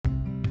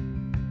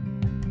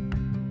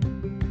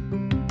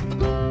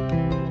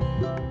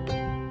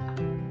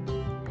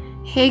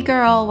Hey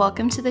girl,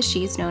 welcome to the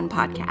She's Known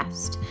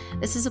podcast.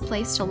 This is a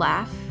place to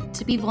laugh,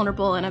 to be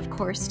vulnerable, and of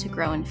course to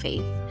grow in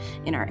faith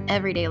in our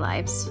everyday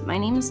lives. My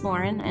name is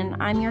Lauren, and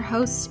I'm your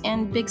host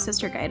and big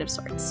sister guide of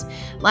sorts.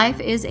 Life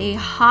is a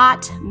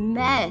hot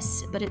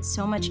mess, but it's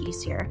so much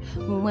easier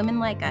when women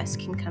like us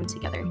can come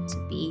together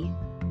to be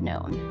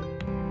known.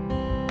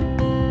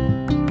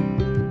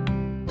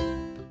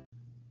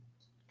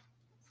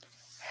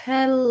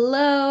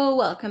 Hello,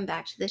 welcome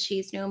back to the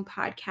She's Known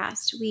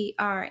podcast. We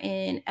are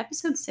in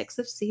episode 6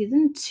 of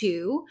season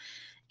 2.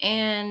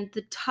 And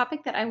the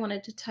topic that I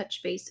wanted to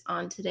touch base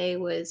on today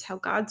was how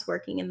God's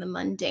working in the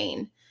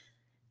mundane.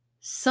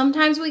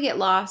 Sometimes we get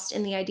lost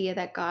in the idea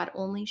that God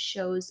only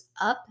shows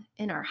up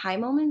in our high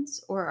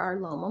moments or our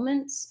low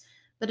moments.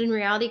 But in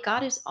reality,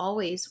 God is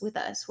always with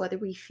us, whether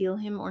we feel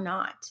him or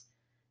not.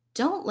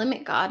 Don't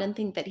limit God and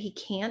think that he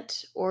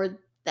can't or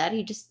that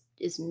he just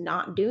is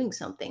not doing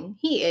something.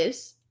 He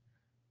is.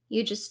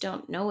 You just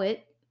don't know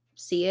it,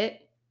 see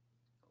it,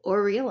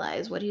 or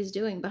realize what he's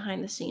doing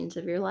behind the scenes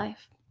of your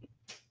life.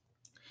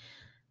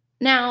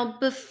 Now,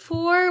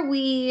 before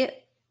we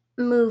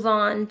move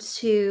on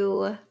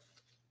to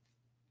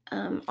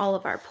all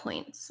of our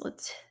points,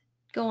 let's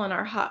go on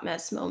our hot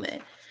mess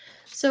moment.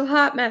 So,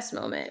 hot mess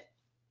moment.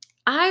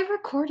 I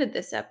recorded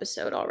this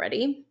episode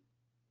already.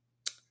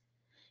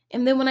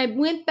 And then when I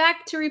went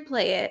back to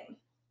replay it,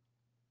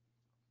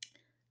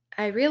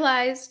 I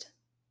realized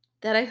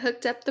that I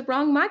hooked up the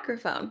wrong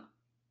microphone.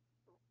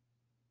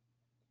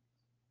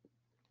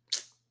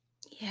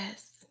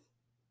 Yes,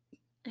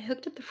 I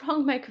hooked up the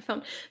wrong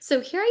microphone. So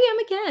here I am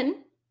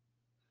again,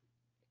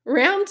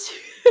 round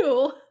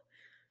 2,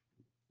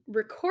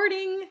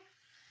 recording.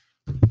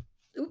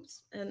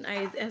 Oops, and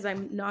as I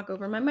knock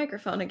over my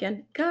microphone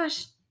again.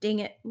 Gosh, dang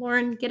it,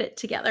 Lauren, get it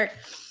together.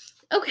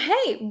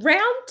 Okay,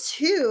 round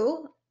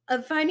 2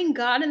 of finding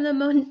God in the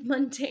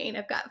mundane.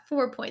 I've got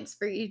 4 points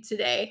for you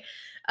today.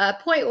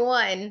 Point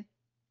 1,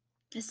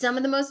 some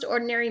of the most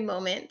ordinary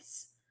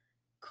moments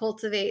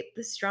cultivate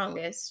the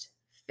strongest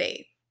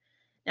faith.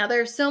 Now,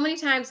 there are so many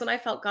times when I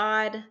felt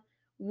God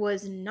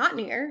was not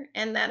near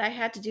and that I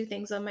had to do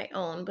things on my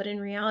own, but in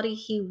reality,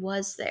 he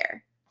was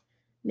there.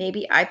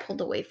 Maybe I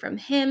pulled away from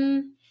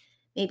him.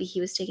 Maybe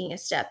he was taking a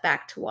step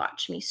back to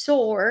watch me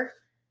soar.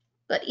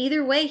 But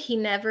either way, he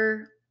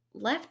never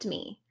left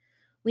me.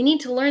 We need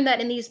to learn that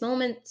in these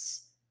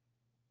moments,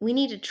 we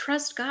need to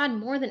trust God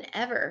more than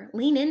ever.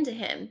 Lean into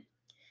him.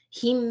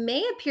 He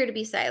may appear to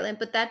be silent,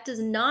 but that does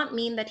not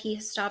mean that he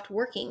has stopped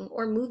working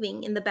or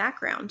moving in the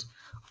background.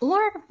 Or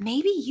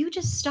maybe you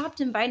just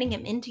stopped inviting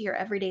him into your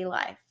everyday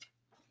life.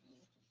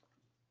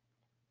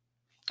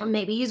 Or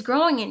maybe he's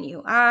growing in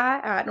you.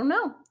 I don't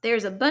know.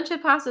 There's a bunch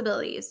of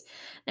possibilities.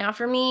 Now,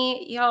 for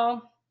me,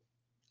 y'all,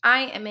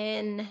 I'm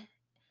in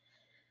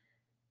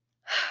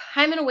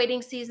a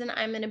waiting season.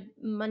 I'm in a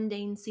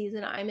mundane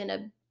season. I'm in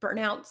a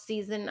burnout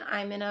season.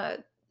 I'm in a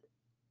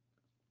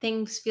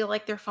things feel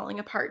like they're falling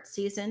apart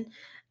season.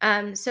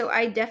 So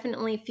I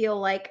definitely feel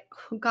like,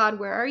 God,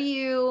 where are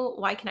you?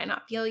 Why can I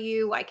not feel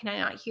you? Why can I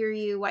not hear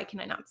you? Why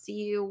can I not see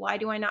you? Why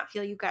do I not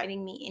feel you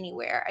guiding me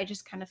anywhere? I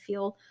just kind of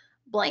feel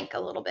blank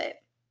a little bit.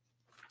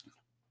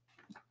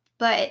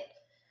 But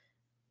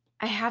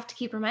I have to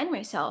keep reminding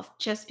myself,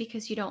 just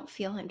because you don't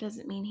feel him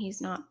doesn't mean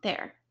he's not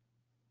there.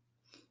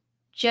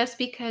 Just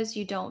because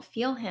you don't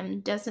feel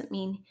him doesn't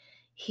mean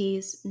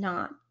he's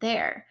not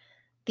there.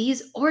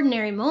 These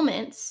ordinary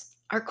moments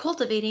are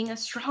cultivating a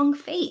strong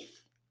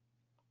faith.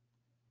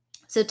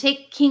 So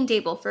take King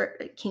David, for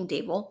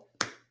example.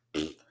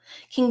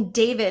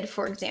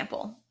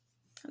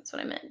 That's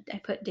what I meant. I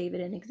put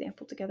David and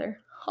example together.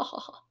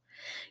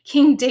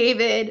 King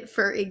David,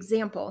 for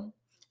example.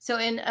 So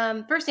in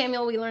 1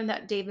 Samuel, we learned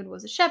that David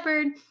was a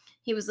shepherd.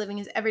 He was living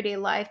his everyday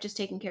life, just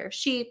taking care of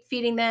sheep,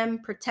 feeding them,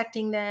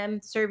 protecting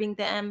them, serving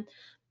them.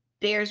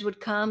 Bears would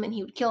come and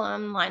he would kill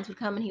them. Lions would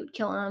come and he would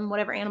kill them.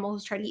 Whatever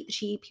animals tried to eat the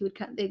sheep,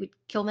 they would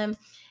kill them.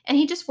 And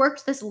he just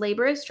worked this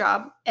laborious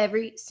job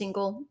every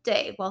single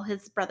day while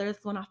his brothers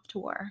went off to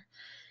war.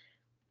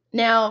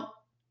 Now,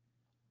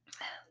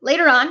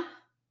 later on,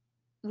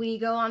 we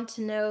go on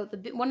to know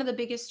one of the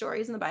biggest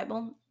stories in the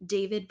Bible,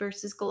 David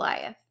versus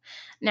Goliath.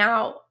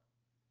 Now,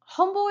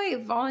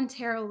 homeboy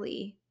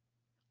voluntarily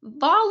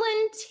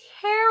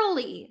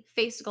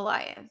faced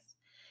Goliath.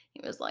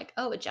 He was like,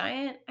 oh, a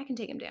giant? I can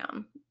take him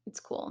down. It's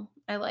cool.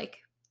 I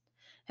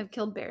have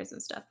killed bears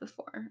and stuff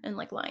before and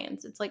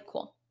lions. It's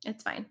cool.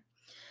 It's fine.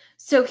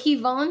 So he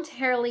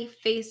voluntarily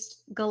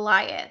faced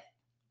Goliath.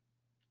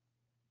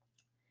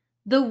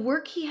 The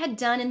work he had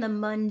done in the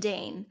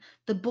mundane,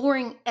 the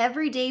boring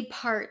everyday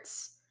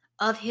parts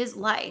of his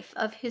life,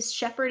 of his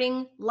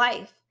shepherding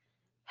life,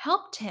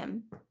 helped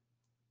him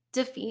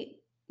defeat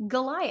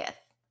Goliath.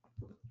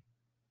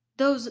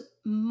 Those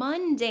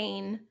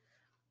mundane,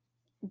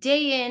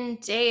 day in,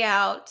 day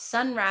out,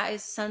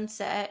 sunrise,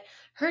 sunset,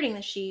 herding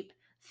the sheep,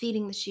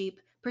 feeding the sheep,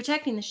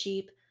 protecting the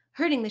sheep,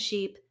 herding the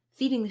sheep,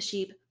 feeding the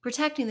sheep,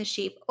 protecting the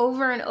sheep,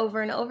 over and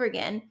over and over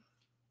again,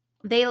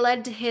 they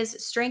led to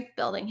his strength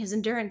building, his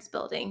endurance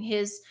building,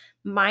 his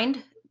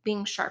mind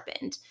being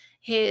sharpened,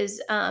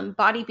 his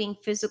body being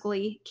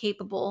physically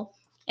capable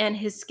and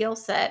his skill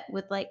set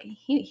with like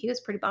he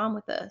was pretty bomb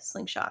with a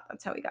slingshot.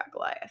 That's how he got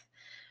Goliath.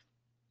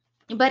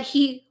 But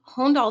he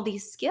honed all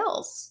these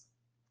skills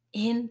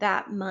in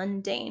that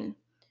mundane.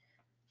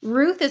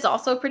 Ruth is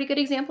also a pretty good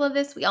example of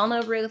this. We all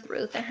know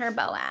Ruth and her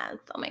Boaz.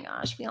 Oh my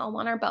gosh, we all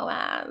want our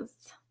Boaz.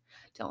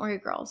 Don't worry,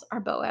 girls, our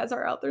Boaz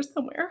are out there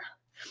somewhere.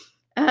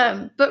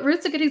 But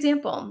Ruth's a good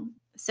example.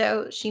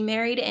 So she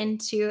married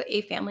into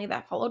a family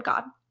that followed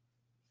God,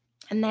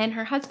 and then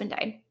her husband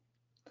died.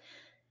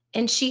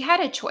 And she had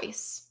a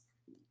choice.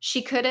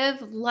 She could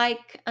have,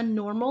 like a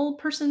normal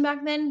person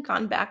back then,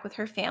 gone back with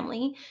her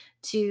family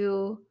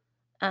to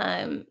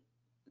um,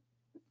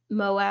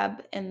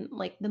 Moab and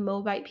like the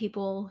Moabite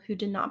people who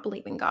did not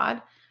believe in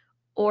God,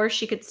 or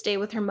she could stay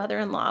with her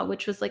mother-in-law,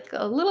 which was like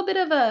a little bit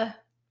of a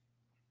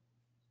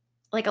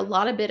like a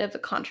lot of bit of a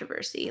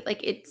controversy.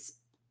 Like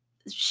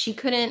she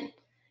couldn't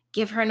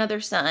give her another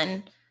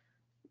son.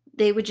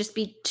 They would just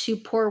be two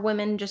poor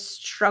women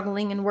just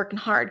struggling and working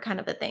hard kind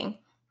of a thing.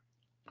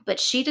 But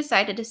she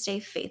decided to stay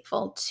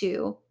faithful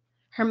to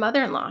her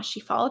mother-in-law. She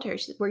followed her.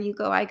 She said, where you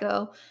go, I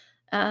go.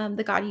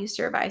 The God you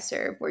serve, I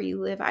serve. Where you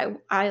live,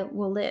 I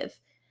will live.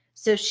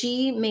 So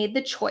she made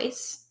the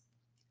choice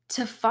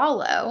to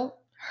follow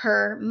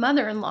her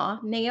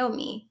mother-in-law,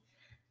 Naomi.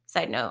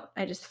 Side note,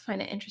 I just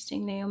find it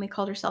interesting. Naomi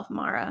called herself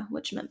Mara,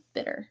 which meant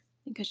bitter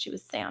because she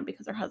was sad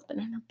because her husband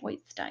and her boys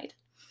died.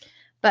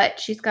 But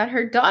she's got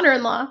her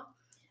daughter-in-law.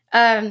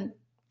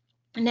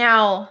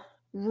 Now,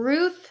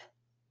 Ruth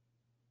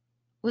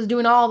was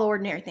doing all the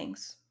ordinary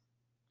things.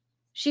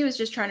 She was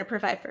just trying to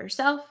provide for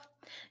herself.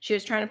 She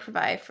was trying to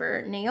provide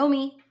for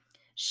Naomi.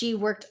 She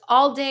worked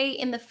all day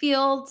in the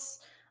fields.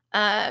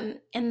 And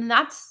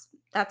that's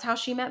how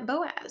she met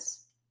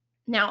Boaz.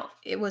 Now,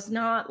 it was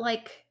not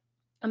like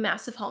a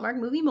massive Hallmark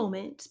movie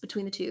moment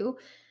between the two,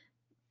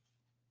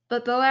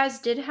 but Boaz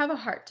did have a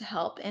heart to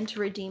help and to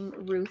redeem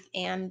Ruth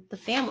and the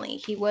family.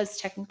 He was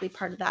technically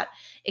part of that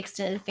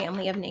extended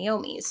family of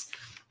Naomi's.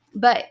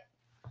 But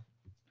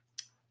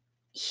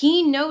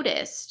he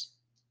noticed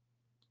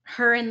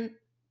her in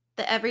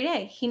the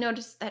everyday. He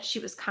noticed that she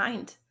was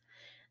kind,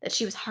 that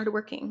she was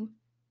hardworking,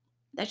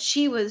 that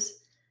she was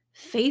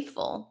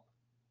faithful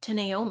to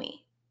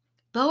Naomi.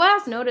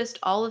 Boaz noticed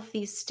all of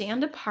these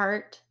stand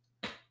apart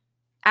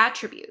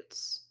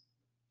attributes.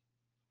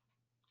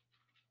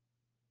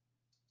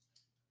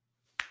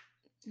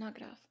 Knock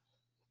it off.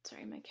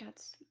 Sorry, my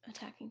cat's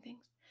attacking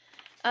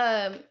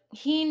things.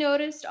 He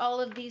noticed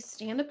all of these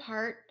stand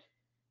apart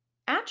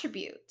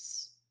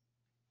attributes,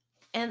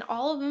 and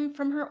all of them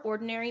from her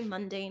ordinary,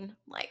 mundane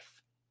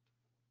life.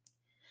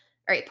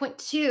 All right, point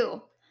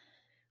 2.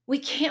 We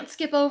can't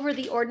skip over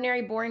the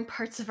ordinary, boring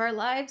parts of our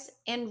lives,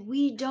 and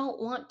we don't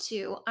want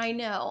to. I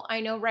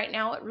know right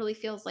now it really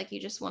feels like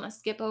you just want to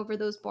skip over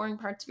those boring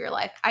parts of your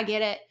life. I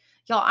get it.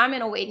 Y'all, I'm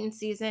in a waiting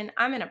season.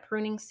 I'm in a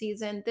pruning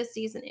season. This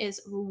season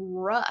is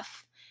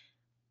rough.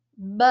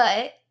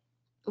 But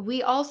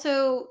we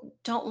also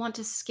don't want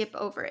to skip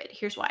over it.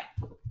 Here's why.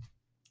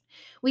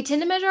 We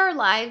tend to measure our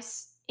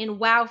lives in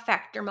wow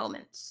factor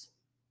moments,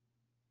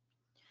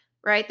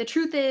 right? The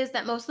truth is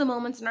that most of the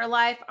moments in our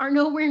life are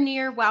nowhere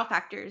near wow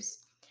factors.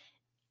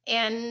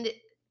 And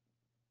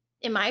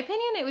in my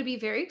opinion, it would be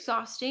very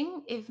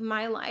exhausting if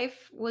my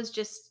life was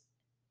just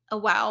a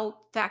wow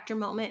factor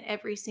moment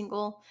every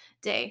single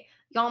day.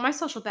 Y'all, my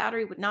social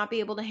battery would not be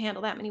able to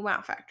handle that many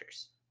wow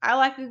factors. I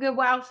like a good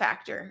wow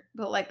factor,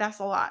 but like that's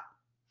a lot.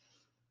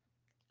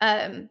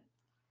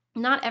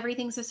 Not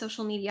everything's a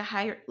social media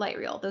highlight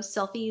reel. Those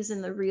selfies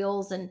and the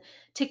reels and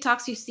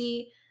TikToks you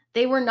see,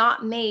 they were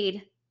not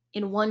made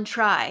in one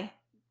try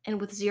and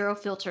with zero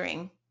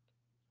filtering.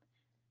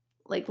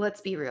 Like,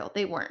 let's be real,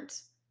 they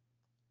weren't.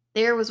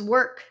 There was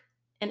work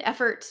and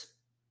effort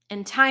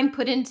and time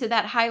put into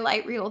that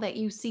highlight reel that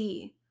you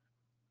see.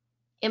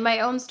 In my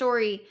own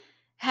story,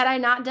 had I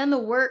not done the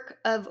work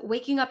of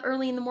waking up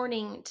early in the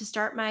morning to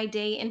start my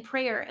day in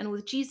prayer and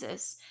with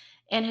Jesus,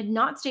 and had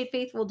not stayed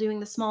faithful doing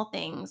the small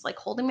things like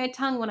holding my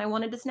tongue when I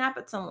wanted to snap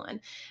at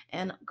someone.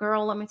 And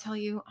girl, let me tell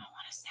you, I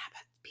want to snap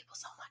at people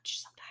so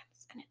much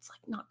sometimes, and it's like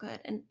not good.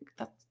 And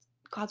that's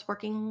God's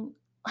working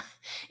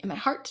in my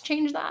heart to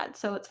change that.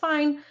 So it's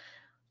fine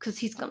because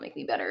he's going to make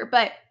me better.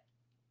 But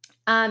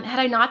had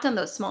I not done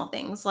those small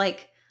things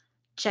like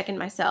checking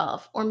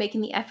myself or making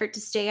the effort to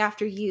stay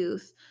after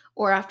youth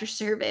or after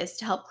service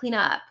to help clean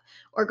up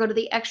or go to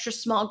the extra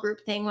small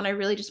group thing when I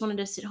really just wanted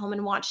to sit home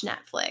and watch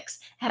Netflix.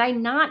 Had I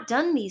not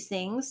done these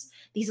things,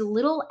 these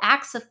little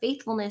acts of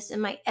faithfulness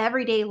in my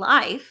everyday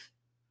life,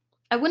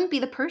 I wouldn't be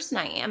the person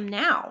I am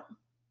now.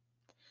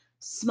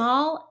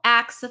 Small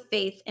acts of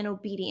faith and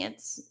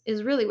obedience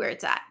is really where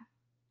it's at.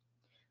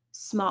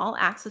 Small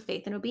acts of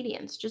faith and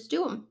obedience. Just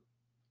do them.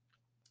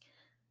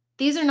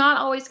 These are not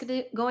always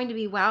going to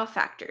be wow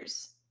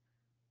factors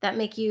that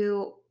make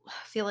you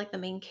feel like the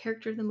main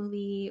character of the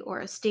movie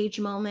or a stage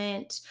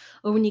moment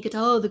or when you get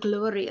the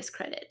glorious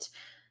credit.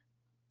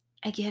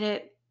 I get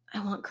it. I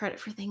want credit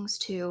for things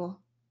too.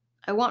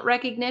 I want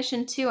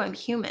recognition too. I'm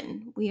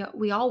human.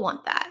 We all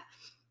want that.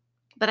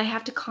 but I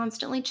have to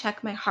constantly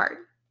check my heart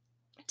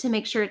to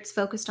make sure it's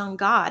focused on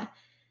God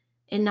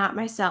and not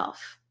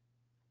myself.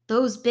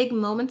 Those big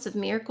moments of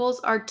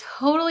miracles are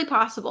totally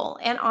possible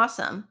and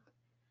awesome.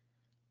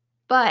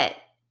 But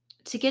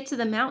to get to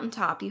the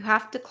mountaintop, you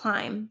have to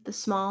climb the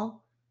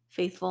small,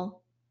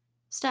 faithful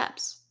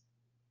steps.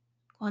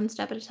 One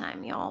step at a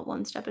time, y'all,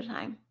 one step at a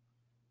time.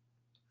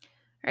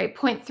 All right,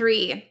 point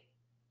 3.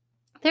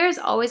 There's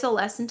always a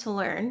lesson to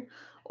learn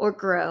or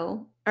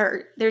grow,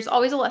 or there's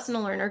always a lesson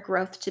to learn or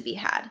growth to be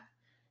had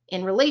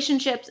in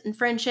relationships and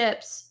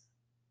friendships.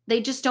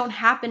 They just don't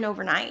happen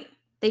overnight.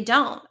 They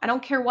don't. I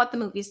don't care what the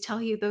movies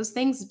tell you, those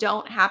things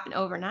don't happen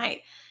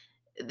overnight.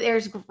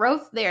 There's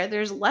growth there,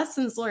 there's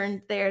lessons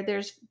learned there,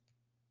 there's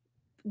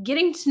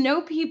getting to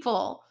know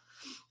people.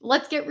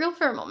 Let's get real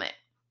for a moment.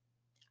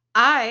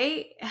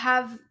 I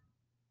have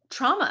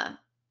trauma.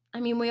 I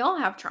mean, we all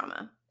have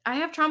trauma. I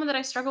have trauma that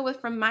I struggle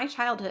with from my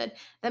childhood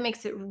that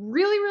makes it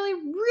really, really,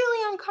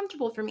 really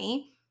uncomfortable for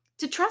me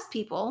to trust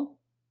people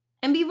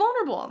and be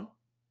vulnerable.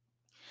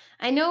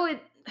 I know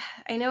it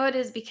I know it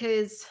is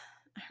because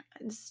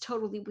it's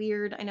totally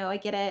weird. I know, I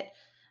get it.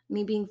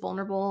 Me being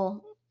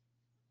vulnerable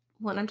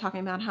when I'm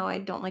talking about how I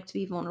don't like to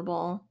be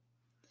vulnerable.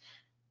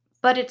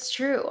 But it's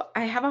true.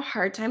 I have a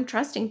hard time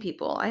trusting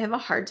people. I have a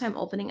hard time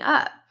opening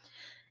up.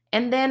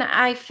 And then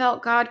I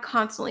felt God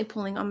constantly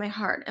pulling on my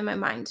heart and my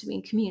mind to be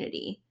in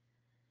community.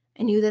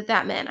 I knew that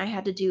that meant I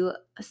had to do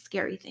a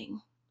scary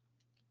thing.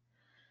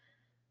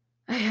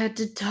 I had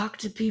to talk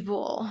to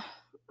people.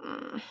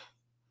 Mm.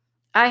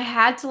 I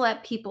had to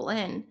let people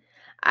in.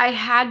 I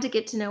had to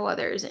get to know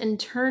others. And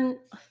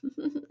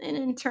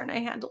in turn, I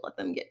had to let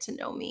them get to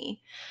know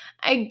me.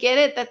 I get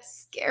it.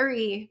 That's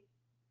scary.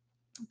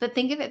 But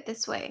think of it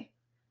this way.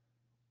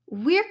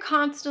 We're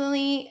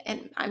constantly,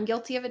 and I'm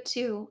guilty of it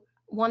too,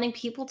 wanting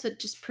people to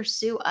just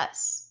pursue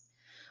us,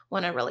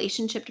 want a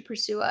relationship to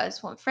pursue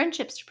us, want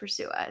friendships to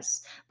pursue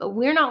us, but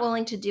we're not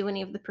willing to do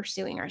any of the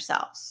pursuing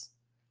ourselves.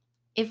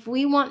 If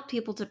we want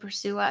people to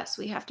pursue us,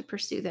 we have to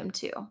pursue them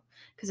too.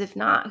 Because if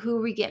not, who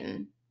are we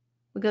getting?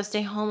 We go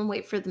stay home and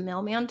wait for the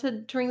mailman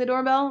to ring the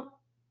doorbell?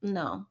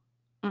 No.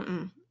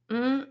 Mm-mm.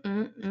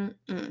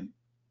 Mm-mm-mm-mm.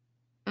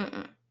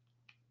 Mm-mm.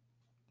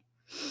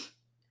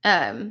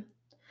 Um,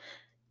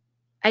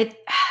 I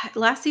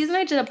last season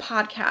I did a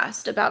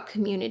podcast about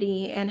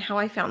community and how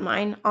I found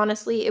mine.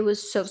 Honestly, it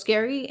was so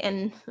scary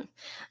and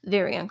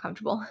very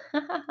uncomfortable.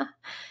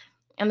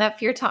 And that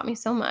fear taught me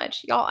so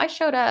much. Y'all, I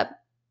showed up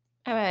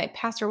at my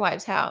pastor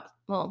wife's house.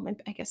 Well,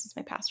 I guess it's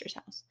my pastor's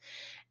house.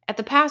 At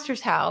the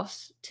pastor's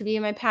house to be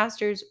in my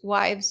pastor's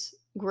wife's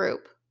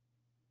group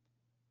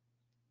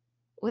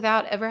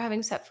without ever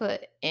having set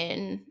foot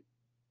in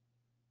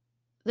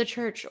the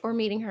church or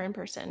meeting her in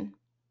person.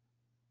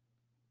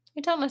 I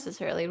don't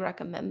necessarily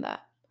recommend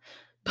that,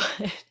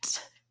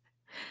 but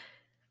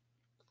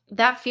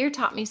that fear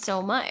taught me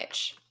so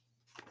much.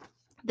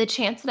 The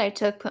chance that I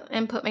took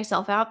and put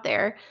myself out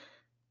there.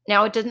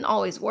 Now, it didn't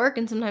always work,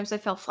 and sometimes I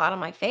fell flat on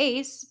my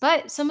face,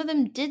 but some of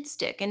them did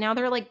stick, and now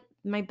they're like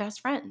my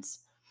best friends.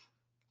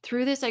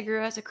 Through this, I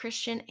grew as a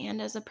Christian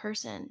and as a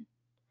person.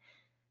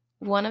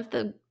 One of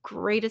the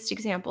greatest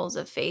examples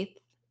of faith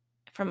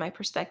from my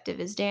perspective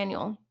is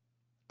Daniel.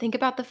 Think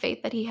about the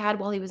faith that he had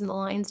while he was in the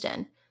lion's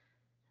den.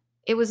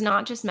 It was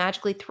not just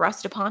magically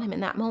thrust upon him in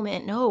that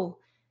moment. No,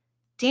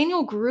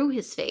 Daniel grew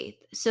his faith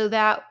so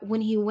that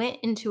when he went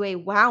into a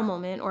wow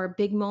moment or a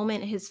big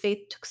moment, his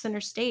faith took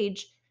center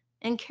stage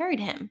and carried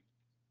him.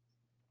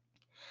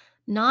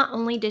 Not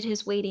only did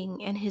his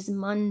waiting and his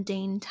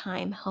mundane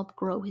time help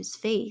grow his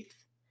faith,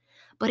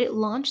 but it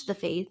launched the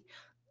faith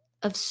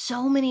of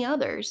so many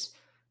others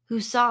who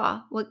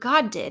saw what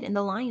God did in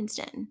the lion's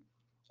den.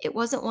 It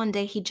wasn't one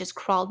day he just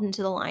crawled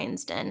into the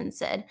lion's den and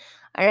said,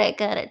 "All right,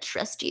 God, I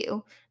trust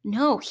you."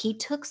 No, he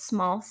took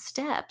small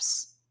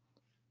steps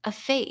of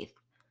faith,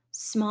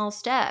 small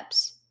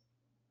steps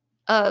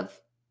of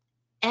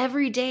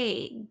every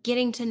day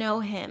getting to know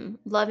him,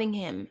 loving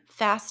him,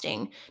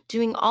 fasting,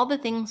 doing all the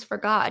things for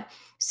God,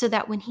 so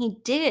that when he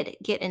did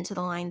get into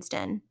the lion's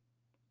den,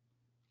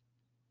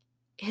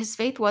 his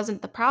faith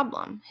wasn't the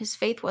problem. His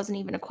faith wasn't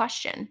even a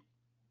question.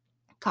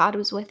 God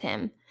was with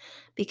him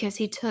because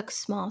he took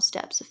small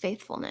steps of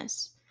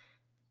faithfulness.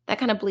 That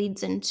kind of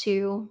bleeds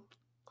into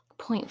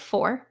point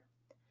 4.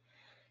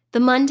 The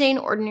mundane,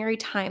 ordinary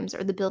times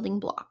are the building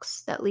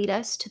blocks that lead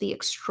us to the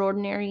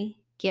extraordinary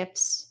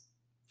gifts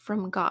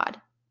from God.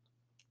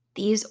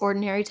 These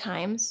ordinary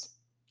times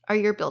are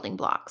your building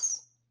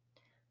blocks.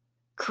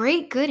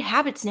 Create good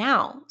habits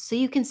now so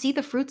you can see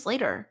the fruits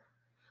later.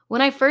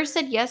 When I first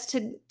said yes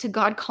to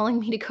God calling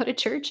me to go to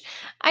church,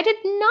 I did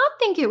not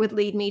think it would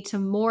lead me to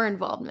more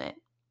involvement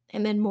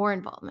and then more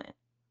involvement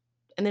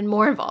and then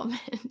more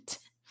involvement.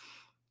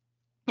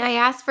 I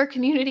asked for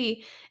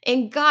community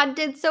and God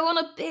did so in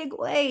a big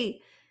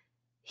way.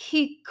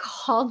 He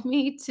called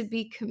me to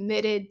be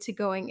committed to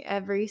going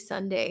every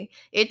Sunday.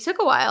 It took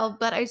a while,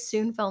 but I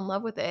soon fell in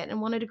love with it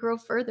and wanted to grow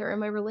further in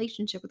my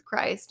relationship with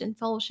Christ and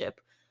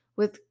fellowship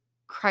with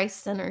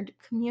Christ-centered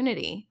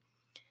community.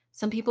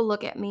 Some people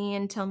look at me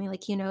and tell me,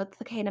 like,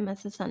 it's okay to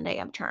miss a Sunday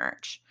of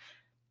church.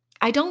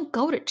 I don't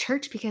go to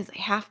church because I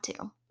have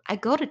to. I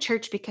go to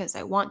church because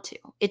I want to.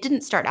 It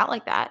didn't start out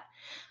like that.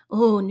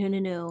 Oh, no, no,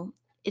 no.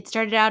 It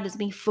started out as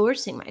me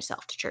forcing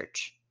myself to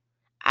church.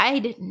 I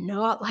did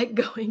not like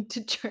going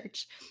to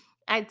church.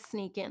 I'd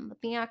sneak in with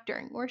the act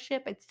during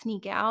worship. I'd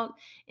sneak out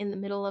in the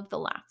middle of the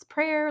last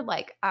prayer.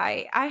 Like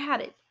I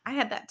had it. I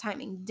had that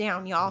timing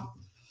down, y'all.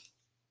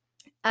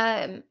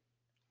 Um,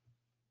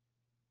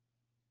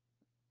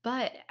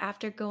 but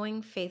after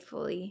going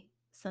faithfully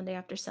Sunday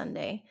after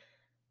Sunday,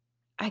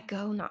 I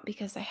go not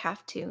because I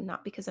have to,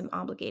 not because I'm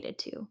obligated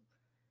to,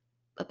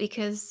 but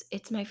because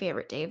it's my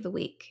favorite day of the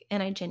week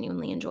and I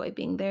genuinely enjoy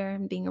being there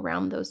and being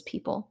around those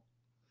people.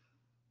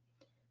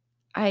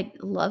 I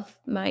love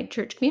my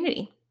church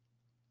community.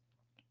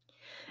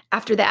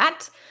 After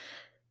that,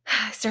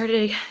 I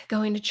started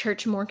going to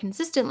church more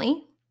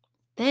consistently.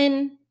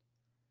 Then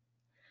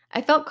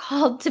I felt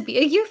called to be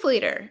a youth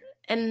leader.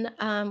 And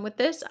with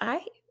this,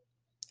 I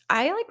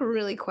like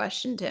really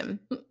questioned him.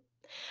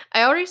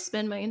 I already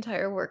spend my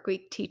entire work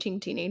week teaching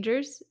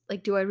teenagers.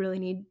 Like, do I really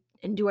need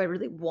and do I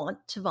really want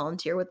to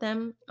volunteer with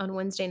them on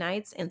Wednesday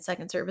nights and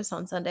second service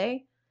on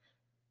Sunday?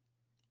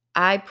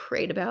 I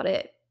prayed about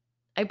it.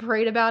 I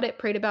prayed about it,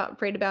 prayed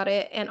about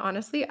it, and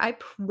honestly, I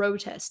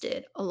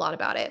protested a lot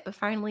about it, but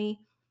finally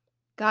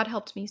God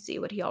helped me see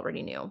what he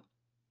already knew.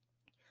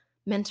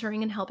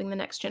 Mentoring and helping the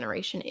next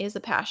generation is a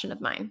passion of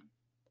mine.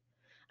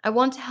 I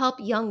want to help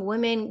young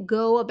women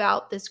go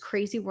about this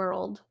crazy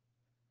world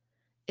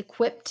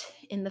equipped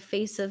in the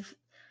face of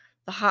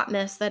the hot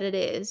mess that it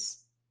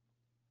is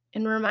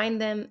and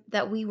remind them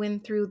that we win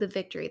through the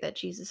victory that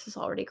Jesus has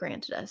already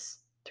granted us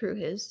through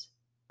his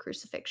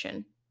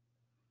crucifixion.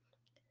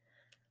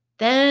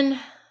 Then,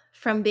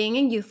 from being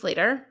a youth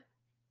leader,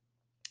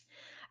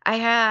 I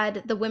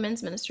had the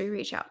women's ministry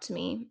reach out to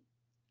me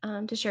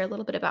to share a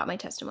little bit about my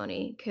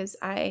testimony because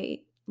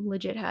I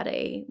legit had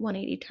a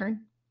 180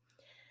 turn.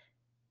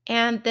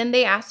 And then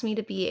they asked me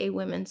to be a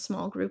women's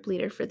small group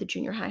leader for the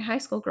junior high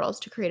school girls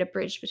to create a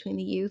bridge between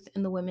the youth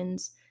and the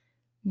women's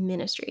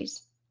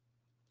ministries.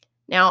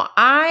 Now,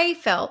 I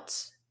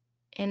felt,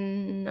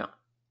 and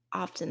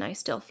often I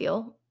still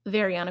feel,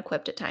 very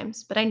unequipped at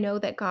times, but I know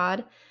that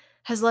God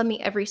has led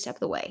me every step of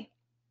the way.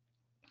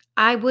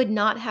 I would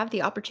not have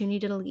the opportunity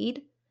to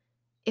lead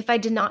if I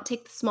did not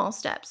take the small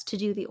steps to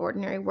do the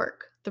ordinary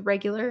work, the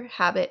regular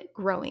habit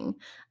growing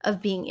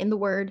of being in the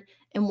Word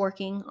and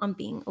working on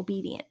being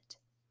obedient.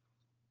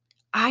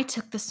 I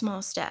took the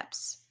small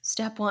steps.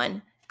 Step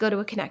 1, go to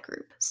a connect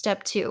group.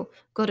 Step 2,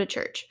 go to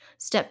church.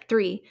 Step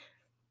 3,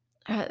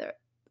 uh,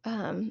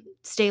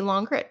 stay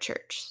longer at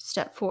church.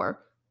 Step 4,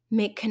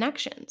 make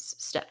connections.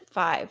 Step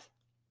 5,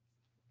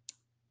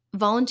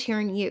 volunteer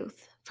in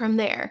youth. From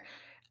there,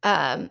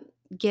 um,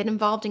 get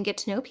involved and get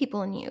to know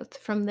people in youth.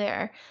 From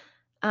there,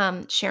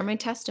 share my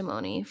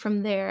testimony.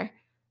 From there,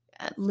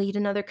 lead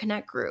another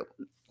connect group.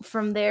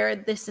 From there,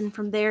 this, and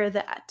from there,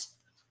 that.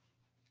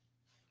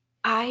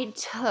 I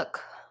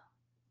took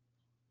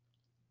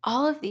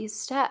all of these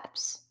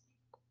steps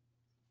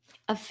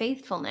of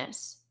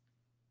faithfulness.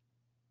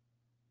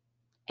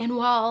 And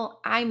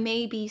while I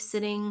may be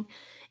sitting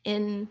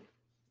in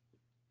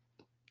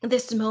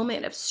this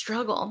moment of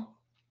struggle,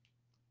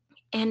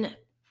 and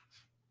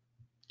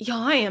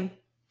y'all, I am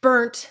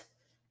burnt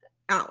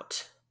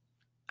out.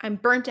 I'm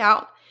burnt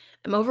out.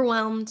 I'm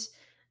overwhelmed.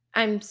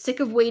 I'm sick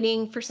of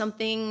waiting for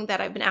something that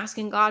I've been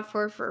asking God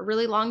for a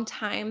really long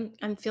time.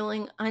 I'm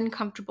feeling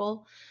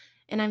uncomfortable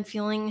and I'm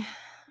feeling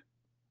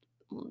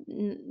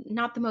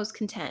not the most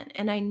content.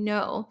 And I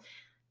know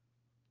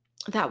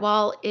that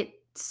while it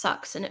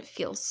sucks and it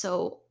feels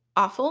so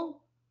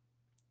awful,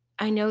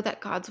 I know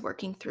that God's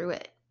working through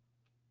it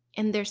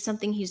and there's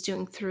something he's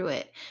doing through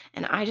it.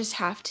 And I just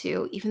have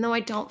to, even though I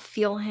don't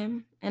feel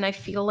him and I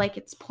feel like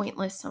it's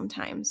pointless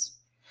sometimes,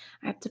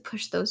 I have to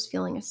push those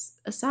feelings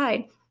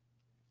aside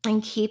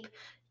and keep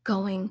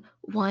going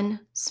one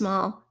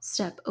small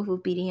step of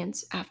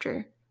obedience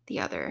after the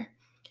other.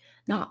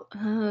 Not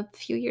a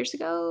few years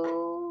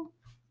ago,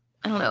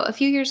 I don't know, a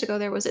few years ago,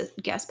 there was a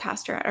guest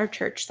pastor at our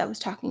church that was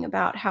talking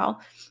about how,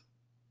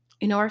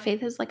 our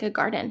faith is like a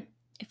garden.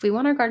 If we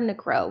want our garden to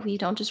grow, we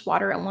don't just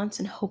water it once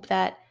and hope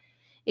that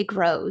it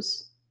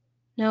grows.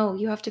 No,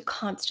 you have to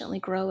constantly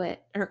grow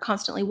it or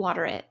constantly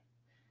water it.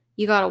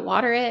 You got to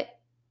water it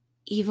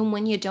even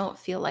when you don't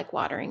feel like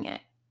watering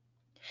it.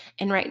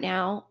 And right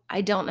now,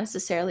 I don't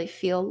necessarily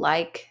feel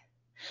like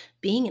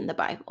being in the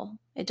Bible.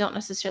 I don't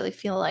necessarily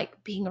feel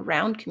like being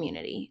around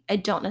community. I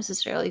don't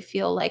necessarily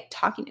feel like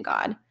talking to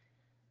God.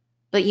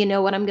 But you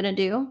know what I'm going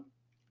to do?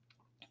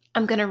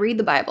 I'm going to read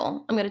the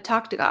Bible. I'm going to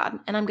talk to God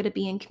and I'm going to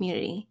be in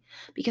community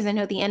because I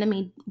know the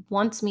enemy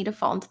wants me to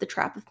fall into the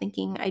trap of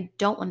thinking I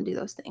don't want to do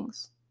those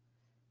things.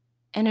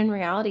 And in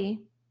reality,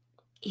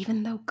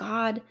 even though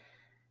God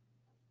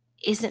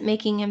isn't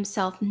making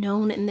himself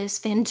known in this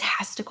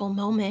fantastical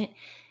moment,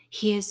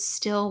 He is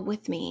still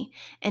with me,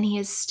 and he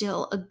is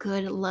still a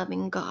good,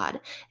 loving God,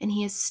 and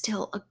he is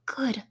still a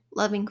good,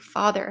 loving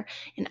Father,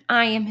 and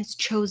I am his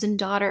chosen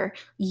daughter.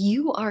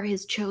 You are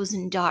his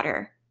chosen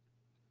daughter.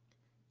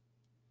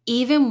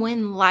 Even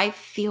when life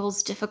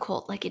feels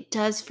difficult, like it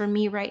does for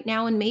me right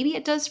now, and maybe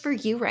it does for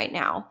you right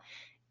now,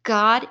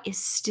 God is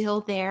still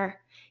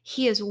there.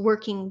 He is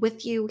working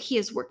with you. He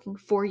is working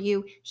for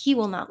you. He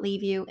will not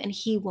leave you, and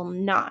he will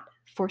not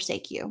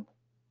forsake you.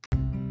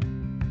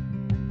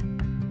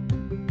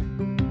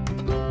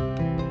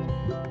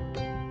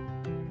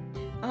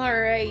 All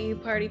right, you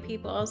party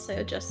people.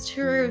 So just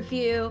to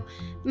review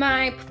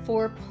my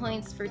 4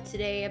 points for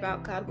today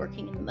about God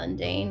working in the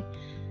mundane.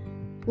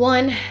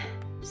 1,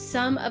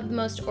 some of the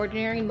most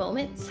ordinary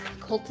moments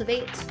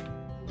cultivate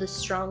the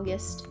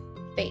strongest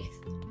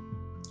faith.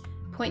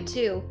 Point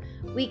 2,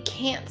 we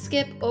can't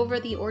skip over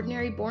the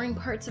ordinary, boring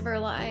parts of our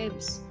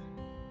lives.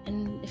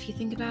 And if you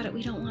think about it,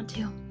 we don't want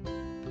to.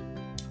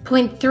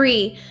 Point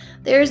 3,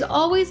 there's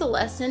always a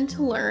lesson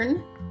to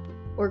learn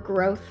or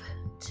growth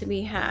to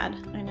be had.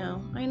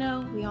 I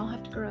know, we all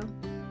have to grow.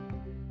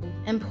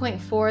 And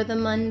point 4, the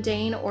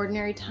mundane,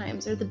 ordinary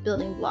times are the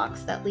building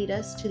blocks that lead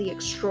us to the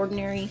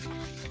extraordinary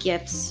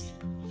gifts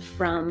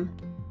from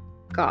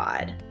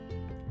God.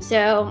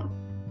 So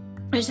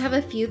I just have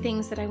a few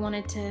things that I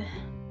wanted to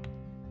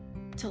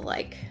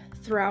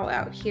throw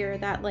out here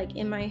that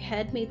in my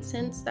head made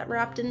sense, that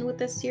wrapped in with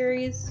this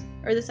series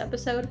or this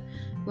episode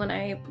when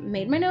I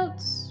made my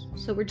notes.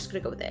 So we're just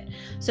going to go with it.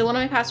 So one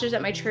of my pastors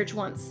at my church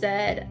once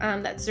said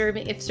that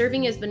if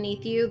serving is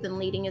beneath you, then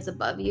leading is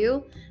above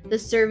you. The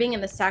serving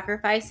and the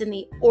sacrifice in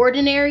the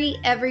ordinary,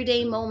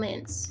 everyday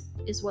moments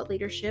is what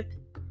leadership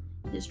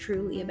is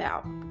truly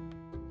about.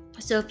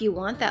 So if you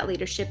want that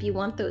leadership, you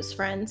want those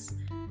friends,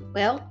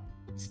 well,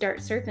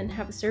 start serving,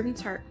 have a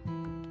servant's heart.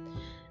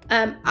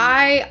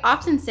 I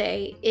often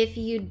say,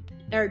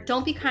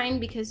 don't be kind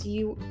because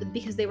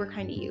they were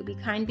kind to you. Be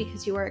kind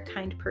because you are a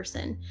kind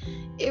person.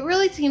 It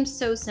really seems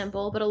so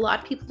simple, but a lot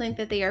of people think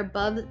that they are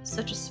above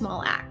such a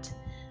small act.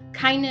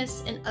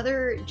 Kindness and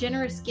other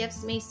generous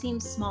gifts may seem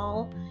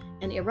small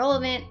and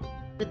irrelevant,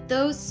 but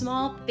those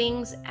small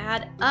things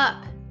add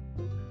up.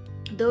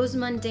 Those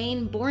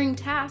mundane, boring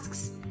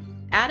tasks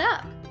add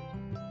up.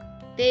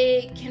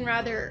 They can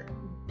rather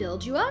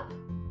build you up,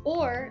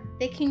 or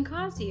they can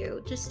cause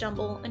you to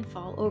stumble and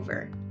fall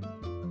over.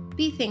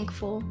 Be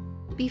thankful,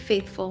 be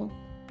faithful,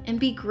 and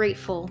be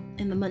grateful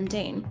in the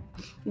mundane.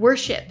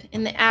 Worship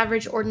in the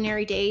average,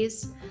 ordinary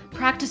days.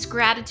 Practice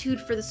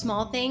gratitude for the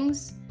small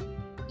things.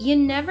 You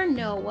never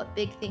know what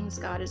big things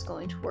God is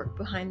going to work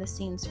behind the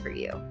scenes for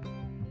you.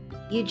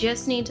 You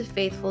just need to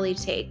faithfully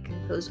take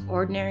those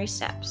ordinary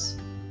steps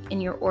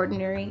in your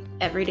ordinary,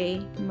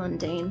 everyday,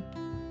 mundane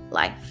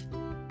life.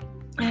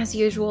 As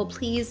usual,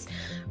 please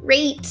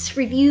rate,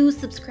 review,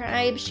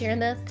 subscribe, share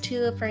this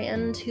to a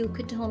friend who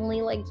could totally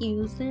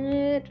use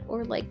it,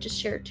 or just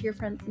share it to your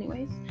friends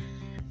anyways.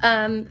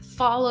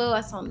 Follow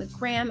us on the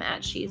gram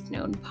at She's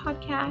Known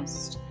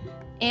Podcast.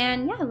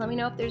 And let me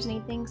know if there's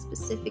anything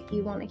specific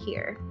you want to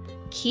hear.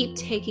 Keep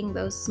taking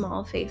those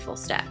small, faithful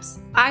steps.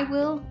 I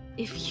will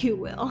if you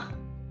will.